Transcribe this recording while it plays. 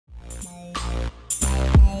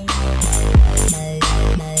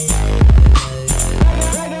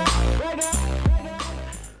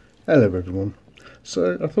Hello everyone.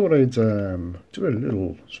 So I thought I'd do a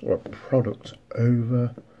little sort of product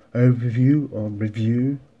overview or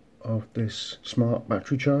review of this smart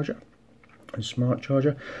battery charger, a smart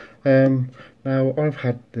charger. Now I've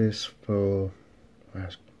had this for a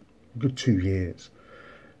good 2 years,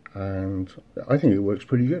 and I think it works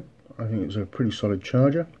pretty good. I think it's a pretty solid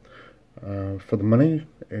charger. For the money,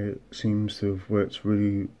 it seems to have worked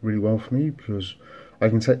really well for me, because I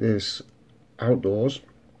can take this outdoors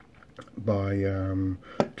by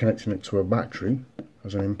connecting it to a battery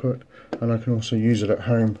as an input, and I can also use it at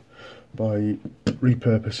home by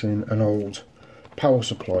repurposing an old power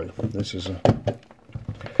supply. This is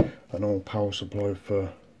an old power supply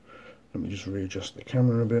for, let me just readjust the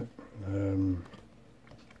camera a bit, an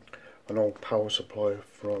old power supply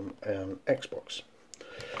from an Xbox,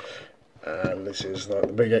 and this is like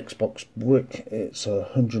the big Xbox brick. It's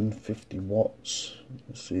 150 watts,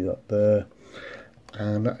 you see that there.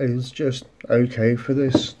 And that is just okay for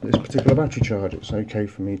this particular battery charger. It's okay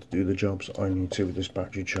for me to do the jobs I need to with this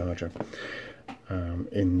battery charger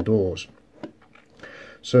indoors.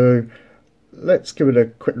 So let's give it a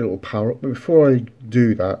quick little power up. But before I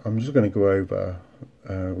do that, I'm just going to go over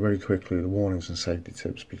very quickly the warnings and safety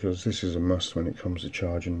tips, because this is a must when it comes to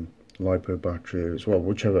charging LiPo batteries, well,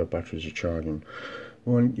 whichever batteries you're charging.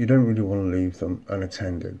 One, you don't really want to leave them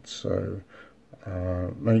unattended, so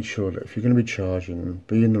make sure that if you're going to be charging,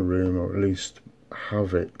 be in the room, or at least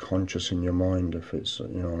have it conscious in your mind, if it's,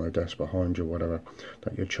 you know, on a desk behind you or whatever,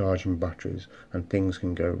 that you're charging batteries and things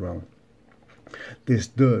can go wrong. This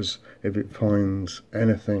does if it finds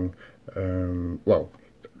anything, well,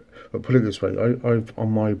 but put it this way, I've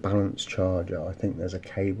on my balance charger, I think there's a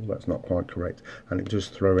cable that's not quite correct, and it does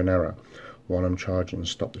throw an error while I'm charging and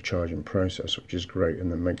stop the charging process, which is great,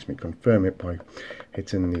 and then makes me confirm it by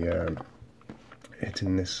hitting the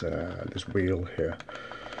hitting this wheel here.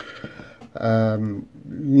 You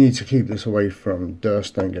need to keep this away from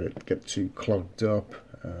dust, don't get too clogged up,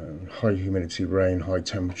 high humidity, rain, high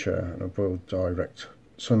temperature, and avoid direct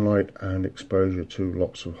sunlight and exposure to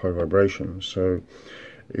lots of high vibrations. So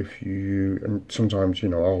if you, and sometimes, you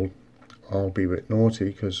know, I'll be a bit naughty,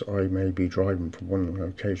 because I may be driving from one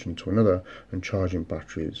location to another and charging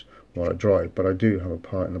batteries while I drive, but I do have a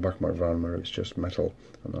part in the back of my van where it's just metal,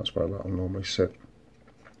 and that's where that'll normally sit.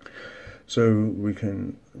 So we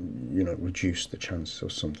can, you know, reduce the chances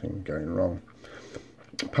of something going wrong.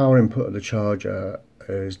 Power input of the charger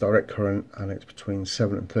is direct current, and it's between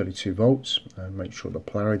 7 and 32 volts. And make sure the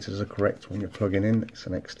polarities are correct when you're plugging in. It's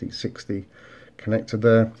an XT60 connector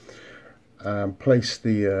there. Place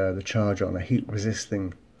the charger on a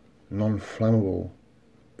heat-resisting, non-flammable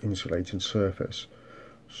insulated surface.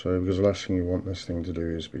 So, because the last thing you want this thing to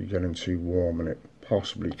do is be getting too warm and it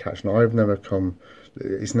possibly catch. Now, it's never come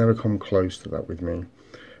close to that with me,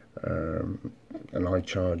 and I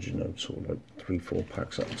charge, you know, sort of like 3-4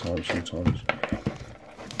 packs at a time sometimes,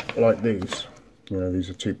 like these. You know, these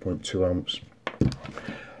are 2.2 amps,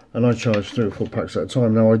 and I charge 3 or 4 packs at a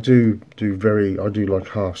time. Now I do like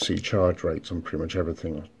half C charge rates on pretty much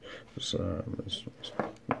everything.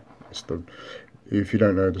 If you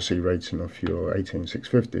don't know the C rating of your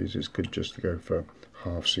 18650s, it's good just to go for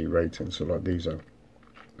half C rating. So like these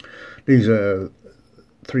are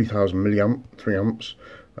 3000 milliamp, 3 amps,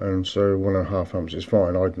 and so 1.5 amps is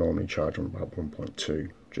fine. I'd normally charge them about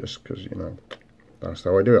 1.2, just because, you know, that's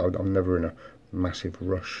how I do it. I'm never in a massive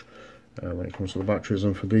rush when it comes to the batteries,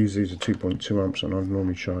 and for these are 2.2 amps, and I'd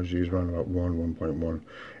normally charge these around about 1.1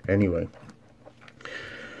 anyway.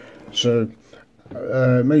 So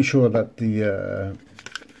make sure that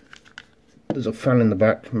there's a fan in the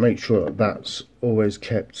back. Make sure that that's always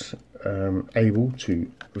kept able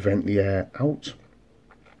to vent the air out.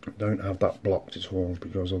 Don't have that blocked at all,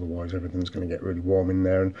 because otherwise everything's going to get really warm in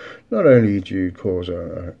there, and not only do you cause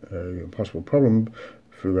a possible problem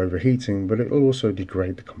through overheating, but it will also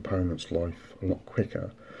degrade the component's life a lot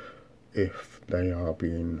quicker if they are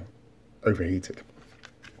being overheated.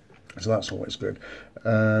 So that's always good.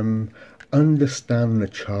 Understand the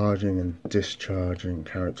charging and discharging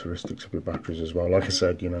characteristics of your batteries as well. Like I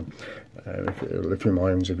said, you know, if your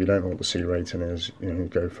minds, if you don't know what the C rating is, you know,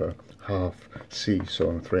 go for half C, so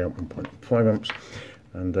on 3 amp, 1.5 amps,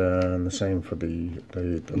 and the same for the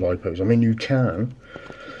LiPos. I mean, you can,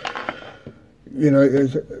 you know,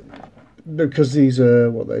 because these are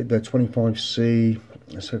they're 25C.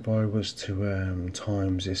 So if I was to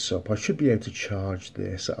times this up, I should be able to charge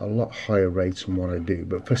this at a lot higher rate than what I do.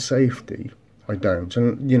 But for safety, I don't.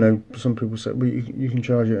 And, you know, some people say, well, you can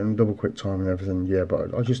charge it in double quick time and everything. Yeah,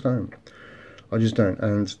 but I just don't.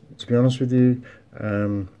 And to be honest with you,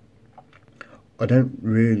 I don't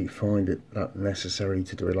really find it that necessary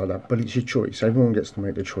to do it like that, but it's your choice. Everyone gets to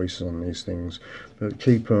make their choices on these things, but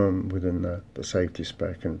keep them within the safety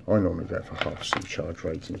spec, and I normally go for half C charge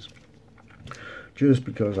ratings, just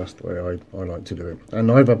because that's the way I like to do it.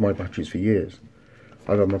 And I've had my batteries for years.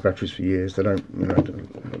 They don't, you know,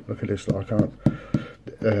 look at this, I can't,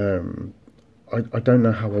 I don't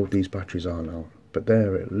know how old these batteries are now, but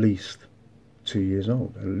they're at least 2 years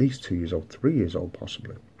old, 3 years old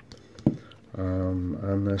possibly.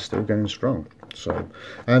 And they're still going strong. So,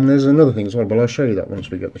 and there's another thing as well, but I'll show you that once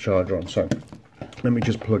we get the charger on. So let me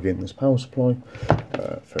just plug in this power supply.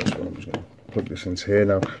 First one, I'm just going to plug this into here.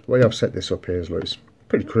 Now the way I've set this up here is loose,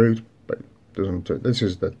 pretty crude, but it doesn't. This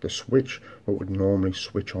is the switch what would normally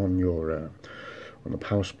switch on your on the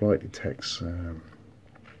power supply. It detects.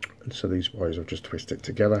 So these wires I've just twisted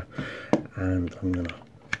together, and I'm going to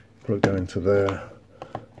plug that into there.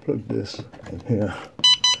 Plug this in here.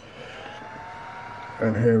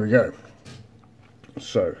 And here we go.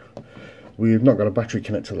 So we've not got a battery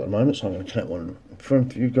connector at the moment, so I'm going to connect one in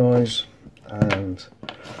front of you guys, and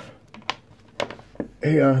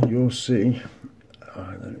here you'll see, I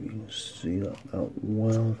don't know if you can see that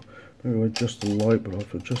well, maybe I'll adjust the light, but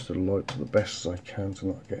I've adjusted the light to the best as I can to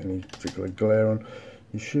not get any particular glare on.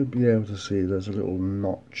 You should be able to see there's a little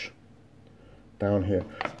notch down here.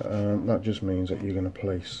 That just means that you're going to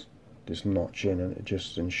place this notch in, and it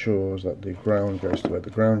just ensures that the ground goes to where the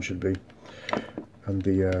ground should be, and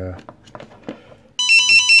the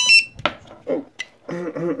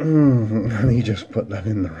he just put that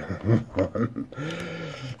in there.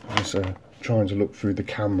 Just trying to look through the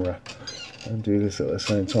camera and do this at the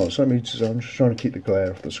same time, so I'm just trying to keep the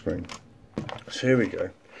glare off the screen. So here we go,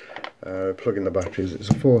 plug in the batteries. It's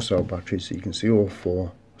a 4-cell battery, so you can see all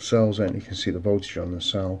 4 cells, and you can see the voltage on the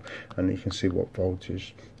cell, and you can see what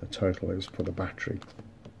voltage the total is for the battery.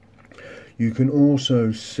 You can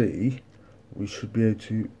also see, we should be able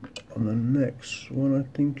to, on the next one I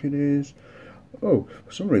think it is, oh,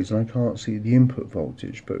 for some reason I can't see the input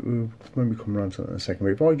voltage, but we'll maybe come around to that in a second.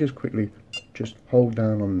 But if I just quickly just hold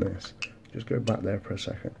down on this, just go back there for a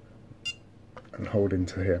second and hold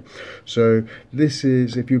into here. So this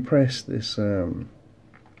is, if you press this, I can't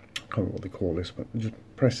remember what they call this, but just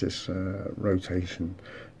press this rotation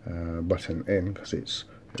button in, because it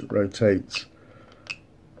rotates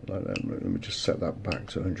like that. Let me just set that back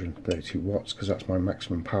to 130 watts, because that's my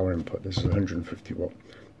maximum power input. This is 150 watt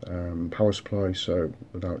power supply, so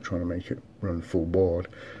without trying to make it run full board,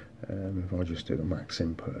 if I just do the max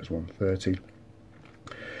input as 130,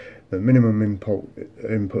 the minimum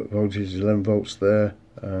input voltage is 11 volts there.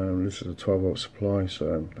 This is a 12 volt supply,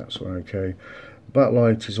 so that's okay.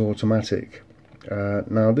 Backlight is automatic.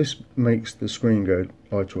 Now this makes the screen go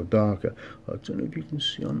lighter or darker. I don't know if you can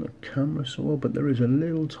see on the camera so well, but there is a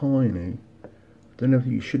little tiny, I don't know if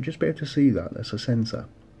you should just be able to see that, that's a sensor.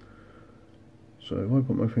 So if I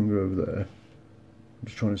put my finger over there, I'm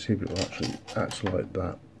just trying to see if it will actually act like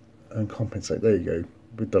that and compensate. There you go,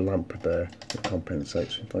 with the lamp there, it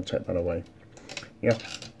compensates. If I take that away, yeah.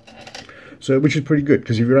 So which is pretty good,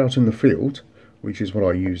 because if you're out in the field, which is what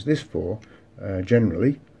I use this for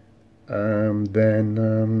generally,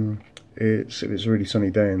 then if it's a really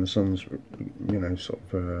sunny day and the sun's, you know, sort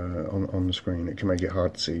of on the screen, it can make it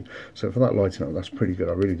hard to see. So for that lighting up, that's pretty good.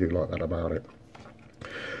 I really do like that about it.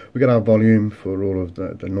 We got our volume for all of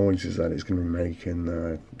the noises that it's going to be making.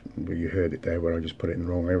 Where you heard it there, where I just put it in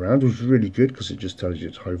the wrong way around, which is really good, because it just tells you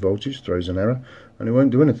it's high voltage, throws an error, and it won't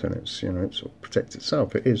do anything. It's, you know, it sort of protects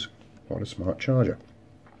itself. It is quite a smart charger.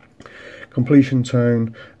 Completion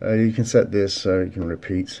tone, you can set this so you can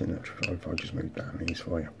repeat. You know, if I just move down these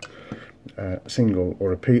for you, single or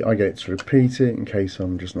repeat. I get it to repeat it in case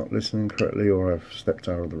I'm just not listening correctly or I've stepped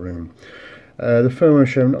out of the room. The firmware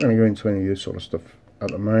show, I'm not going to go into any of this sort of stuff at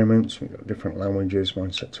the moment. We've got different languages,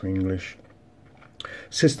 mine set to English.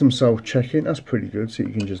 System self-checking, that's pretty good, so you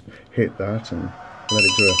can just hit that and let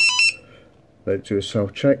it do a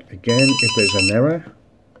self-check. Again, if there's an error,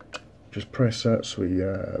 just press that, so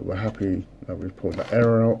we're happy that we've pulled that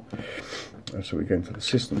error out. So we go into the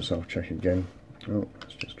system self-check again. Oh,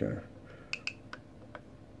 let's just go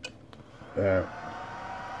there.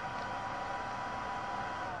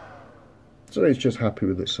 So it's just happy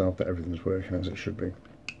with itself that everything's working as it should be.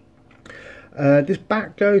 This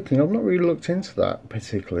backgo thing, I've not really looked into that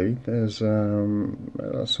particularly. There's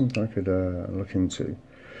that's something I could look into,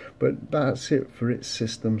 but that's it for its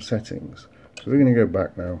system settings. So we're going to go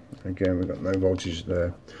back now. Again, we've got no voltage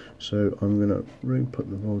there, so I'm going to re-put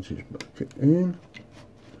the voltage back in.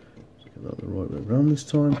 Let's get that the right way around this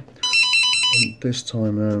time. And this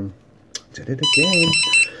time, did it again.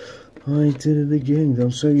 I did it again.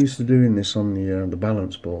 I'm so used to doing this on the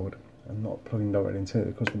balance board and not plugging directly into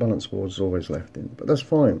it, because the balance board is always left in. But that's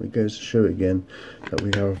fine. It goes to show again that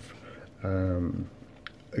we have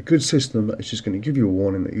a good system that is just going to give you a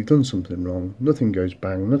warning that you've done something wrong. Nothing goes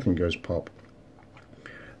bang, nothing goes pop,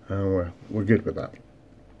 and we're good with that.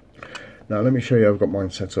 Now let me show you how I've got mine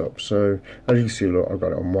set up. So as you can see, look, I've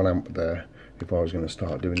got it on 1 amp there if I was going to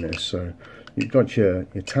start doing this. So you've got your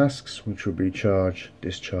tasks, which will be charge,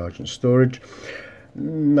 discharge and storage.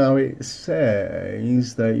 Now it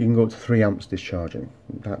says that you can go up to 3 amps discharging.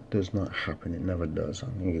 That does not happen, it never does. I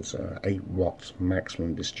think it's 8 watts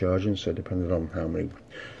maximum discharging, so depending on how many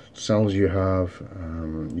cells you have,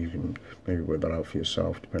 you can maybe work that out for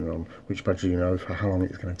yourself depending on which battery you know, for how long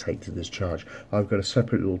it's going to take to discharge. I've got a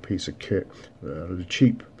separate little piece of kit, a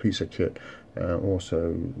cheap piece of kit,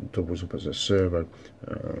 also doubles up as a servo,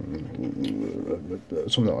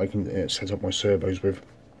 something that I can set up my servos with,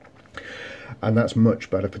 and that's much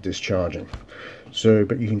better for discharging. So,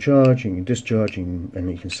 but you can charge, you can discharge,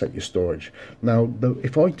 and you can set your storage. Now,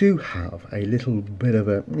 if I do have a little bit of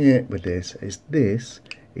a with this,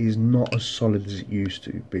 is not as solid as it used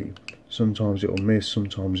to be. Sometimes it will miss,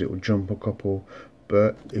 sometimes it will jump a couple,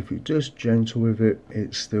 but if you're just gentle with it,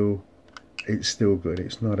 it's still good.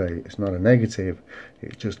 It's not a negative.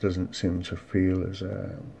 It just doesn't seem to feel as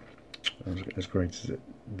great as it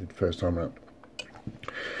did first time around.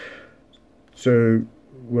 So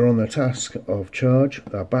we're on the task of charge.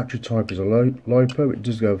 Our battery type is a LiPo. It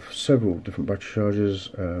does have several different battery chargers: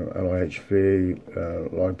 LiHV,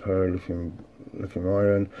 LiPo, lithium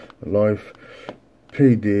ion, Life,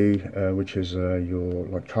 PD, which is your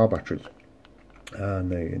like car batteries,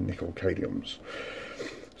 and the nickel cadmiums.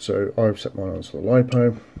 So I've set mine onto the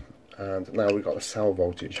LiPo, and now we've got the cell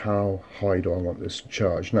voltage. How high do I want this to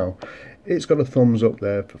charge? Now, it's got a thumbs up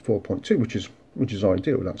there for 4.2, which is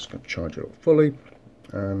ideal. That's going to charge it up fully,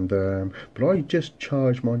 and but I just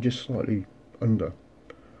charge mine just slightly under.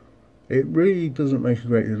 It really doesn't make a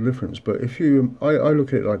great deal of difference, but if you, I look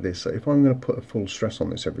at it like this: if I'm going to put a full stress on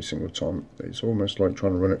this every single time, it's almost like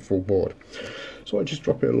trying to run it full board. So I just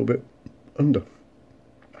drop it a little bit under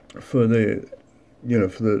for the,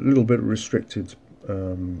 for the little bit of restricted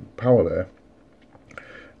power there.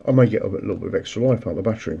 I may get a little bit of extra life out of the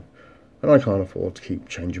battery, and I can't afford to keep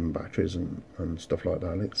changing batteries and stuff like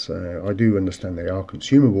that. It's I do understand they are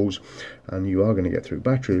consumables, and you are going to get through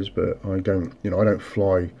batteries, but I don't, I don't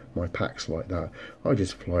fly my packs like that. I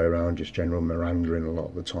just fly around, just general Mirandering a lot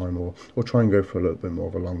of the time, or try and go for a little bit more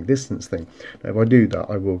of a long distance thing. Now, if I do that,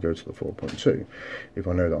 I will go to the 4.2. If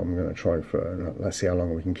I know that I'm going to try for, let's see how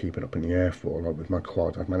long we can keep it up in the air for. Like with my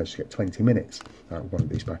quad, I've managed to get 20 minutes out of one of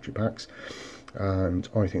these battery packs, and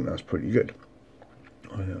I think that's pretty good.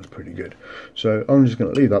 I think that's pretty good. So I'm just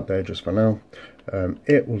going to leave that there just for now.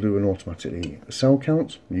 It will do an automatically cell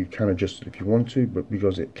count. You can adjust it if you want to, but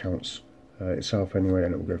because it counts itself anyway,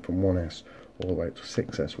 and it will go from 1S all the way up to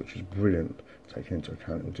 6S, which is brilliant. Taking into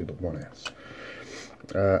account, it will do the 1S.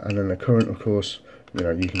 And then the current, of course,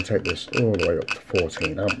 you can take this all the way up to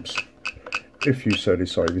 14 amps. If you so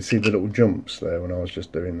decide. You see the little jumps there when I was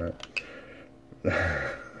just doing that.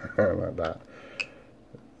 Like that.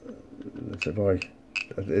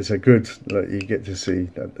 It's a good, you get to see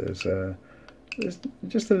that there's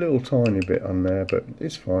just a little tiny bit on there, but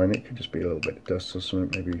it's fine. It could just be a little bit of dust or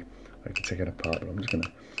something. Maybe I could take it apart, but I'm just going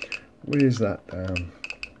to whiz that down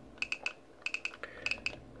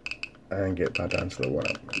and get that down to the 1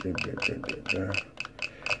 amp.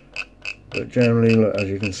 But generally, look, as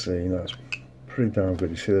you can see, that's pretty damn good.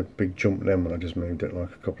 You see the big jump then when I just moved it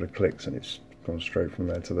like a couple of clicks, and it's gone straight from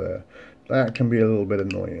there to there. That can be a little bit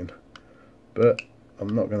annoying, but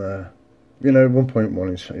I'm not gonna,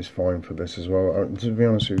 1.1 is fine for this as well. To be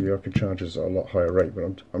honest with you, I could charge this at a lot higher rate,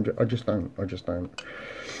 but I just don't.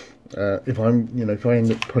 If I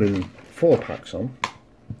end up putting 4 packs on,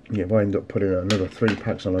 if I end up putting another 3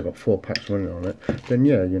 packs on, I've got 4 packs running on it, then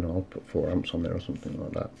yeah, I'll put 4 amps on there or something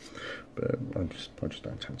like that. But I just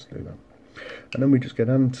don't tend to do that. And then we just get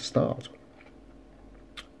on to start.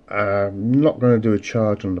 I'm not going to do a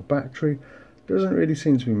charge on the battery. There doesn't really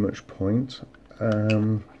seem to be much point.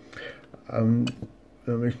 Then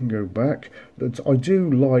we can go back. I do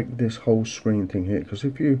like this whole screen thing here, because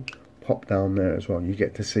if you pop down there as well, you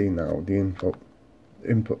get to see now the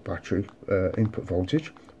input battery input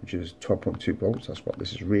voltage, which is 12.2 volts. That's what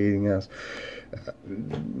this is reading as.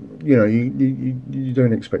 You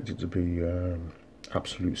don't expect it to be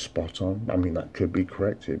absolute spot on. I mean, that could be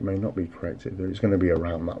correct, it may not be correct. It's going to be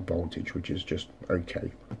around that voltage, which is just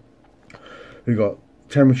okay. We've got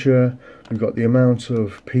temperature, we've got the amount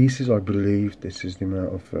of pieces. I believe this is the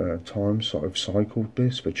amount of times I've cycled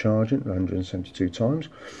this for charging, 172 times.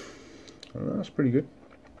 And that's pretty good.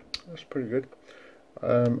 That's pretty good.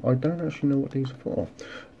 I don't actually know what these are for.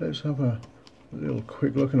 Let's have a little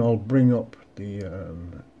quick look, and I'll bring up the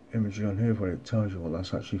imagery on here where it tells you what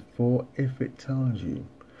that's actually for, if it tells you.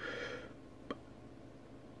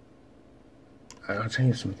 I'll tell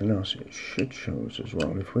you something else, it should show us as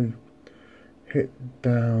well. If we hit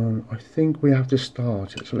down, I think we have to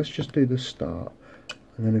start it, so let's just do the start,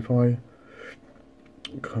 and then if I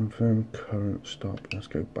confirm current stop, let's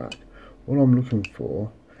go back. What I'm looking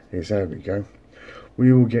for is, there we go,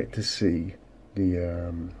 we will get to see the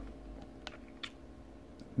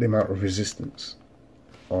amount of resistance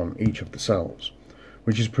on each of the cells,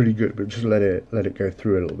 which is pretty good, but just let it go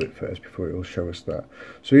through a little bit first before it will show us that.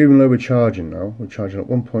 So even though we're charging now, we're charging at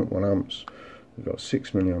 1.1 amps, we've got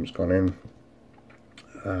 6 milliamps gone in.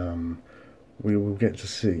 We will get to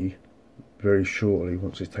see very shortly,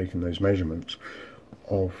 once it's taken those measurements,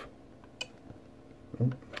 of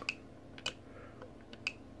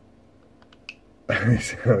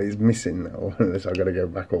it's missing now. So I've got to go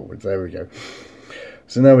back upwards. There we go.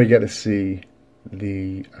 So now we get to see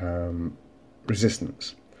the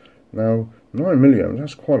resistance. Now 9 milliamps,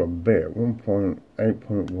 that's quite a bit. 1.8.1,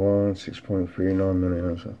 6.39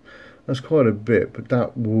 milliamps. That's quite a bit, but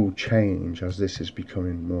that will change as this is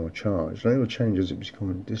becoming more charged. And it will change as it's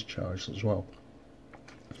becoming discharged as well.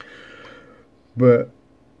 But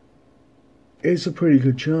it's a pretty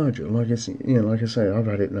good charger. Like I say, I've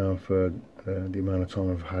had it now for the amount of time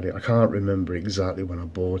I've had it. I can't remember exactly when I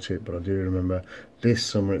bought it, but I do remember this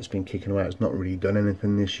summer it's been kicking about. It's not really done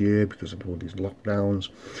anything this year because of all these lockdowns.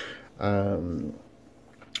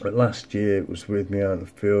 But last year it was with me out in the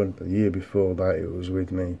field. The year before that it was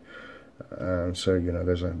with me. So you know,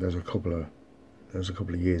 there's a couple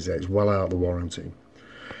of years there. It's well out of the warranty.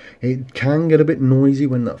 It can get a bit noisy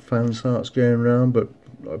when that fan starts going around, but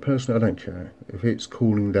personally I don't care. If it's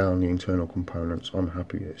cooling down the internal components, I'm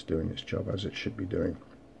happy it's doing its job as it should be doing.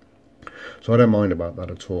 So I don't mind about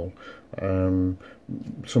that at all.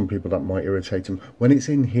 Some people, that might irritate them. When it's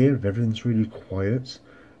in here, if everything's really quiet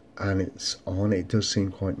and it's on, it does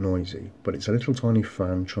seem quite noisy, but it's a little tiny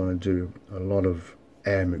fan trying to do a lot of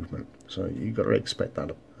air movement, so you've got to expect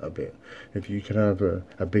that a bit. If you can have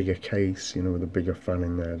a bigger case, you know, with a bigger fan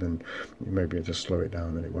in there, then you may be able to slow it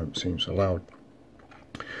down and it won't seem so loud.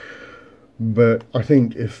 But I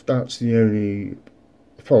think if that's the only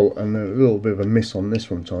fault, and a little bit of a miss on this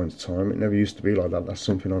from time to time, it never used to be like that. That's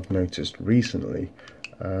something I've noticed recently.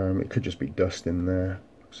 It could just be dust in there,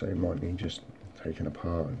 so it might need just taking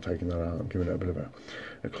apart and taking that out and giving it a bit of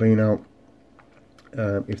a clean out.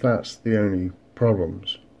 If that's the only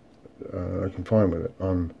problems I can find with it,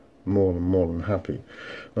 I'm more than happy.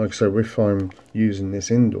 Like I said, if I'm using this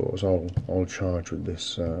indoors, I'll charge with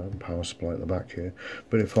this power supply at the back here.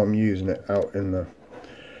 But if I'm using it out in the,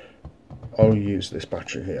 I'll use this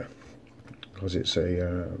battery here because it's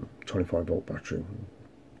a 25 volt battery,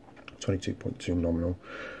 22.2 nominal,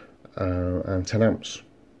 and 10 amps,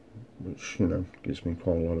 which, you know, gives me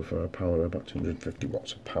quite a lot of power, about 250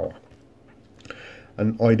 watts of power,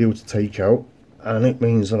 and ideal to take out. And it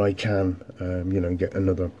means that I can, you know, get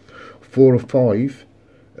another 4 or 5,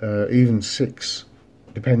 even 6,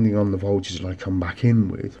 depending on the voltage that I come back in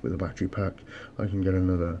with a battery pack. I can get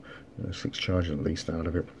another 6 charges at least out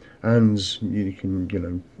of it. And you can, you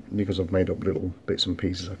know, because I've made up little bits and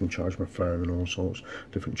pieces, I can charge my phone and all sorts,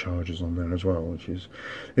 different chargers on there as well, which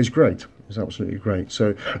is great. It's absolutely great.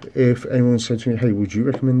 So if anyone said to me, hey, would you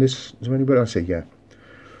recommend this to anybody? I say yeah.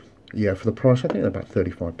 Yeah, for the price, I think about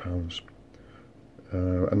 £35.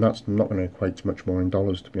 And that's not going to equate to much more in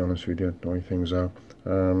dollars, to be honest with you, the way things are.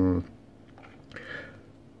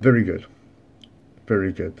 Very good.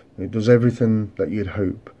 Very good. It does everything that you'd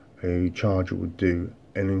hope a charger would do,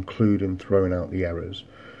 and including throwing out the errors,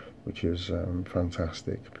 which is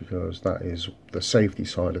fantastic, because that is the safety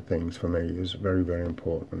side of things for me is very, very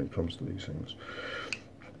important when it comes to these things.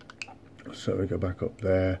 So we go back up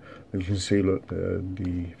there. You can see, look,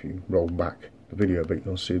 if you roll back the video a bit,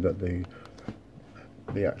 you'll see that the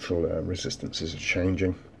actual resistances are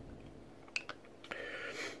changing,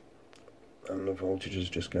 and the voltage is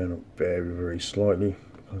just going up very, very slightly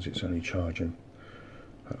because it's only charging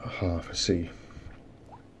at half a C.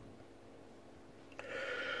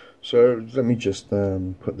 So let me just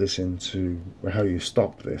put this into how you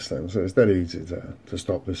stop this then. So it's dead easy to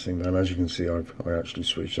stop this thing, and as you can see, I actually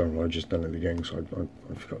switched on. I just done it again because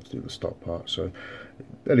I forgot to do the stop part. So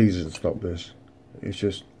dead easy to stop this. It's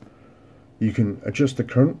just, you can adjust the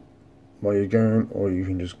current while you're going, or you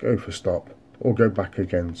can just go for stop or go back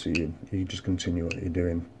again, so you just continue what you're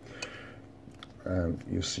doing, and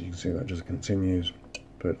you can see that just continues.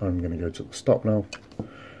 But I'm going to go to the stop now,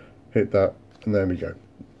 hit that, and there we go.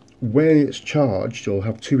 When it's charged, you'll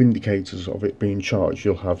have two indicators of it being charged.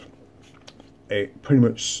 You'll have a pretty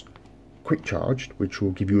much quick charged, which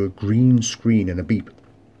will give you a green screen and a beep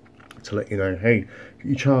to let you know, hey,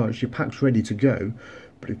 you charged, your pack's ready to go.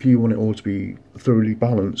 But if you want it all to be thoroughly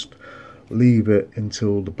balanced, leave it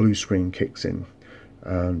until the blue screen kicks in,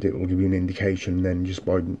 and it will give you an indication then, just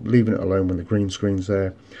by leaving it alone when the green screen's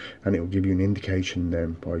there, and it will give you an indication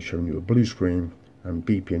then by showing you a blue screen and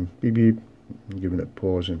beeping, beep beep, and giving it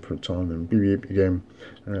pausing for a time and beep beep again,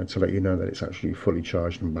 to let you know that it's actually fully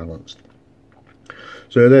charged and balanced.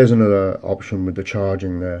 So there's another option with the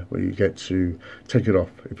charging there, where you get to take it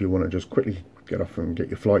off if you want to just quickly get off and get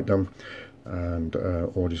your flight done, and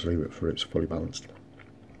or just leave it for it's fully balanced.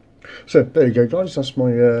 So there you go, guys. That's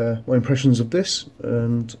my my impressions of this,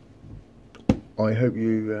 and I hope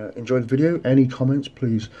you enjoyed the video. Any comments,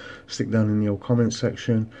 please stick down in the old comments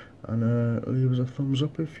section, and leave us a thumbs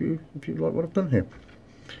up if you like what I've done here.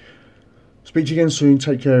 Speak to you again soon.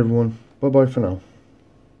 Take care, everyone. Bye bye for now.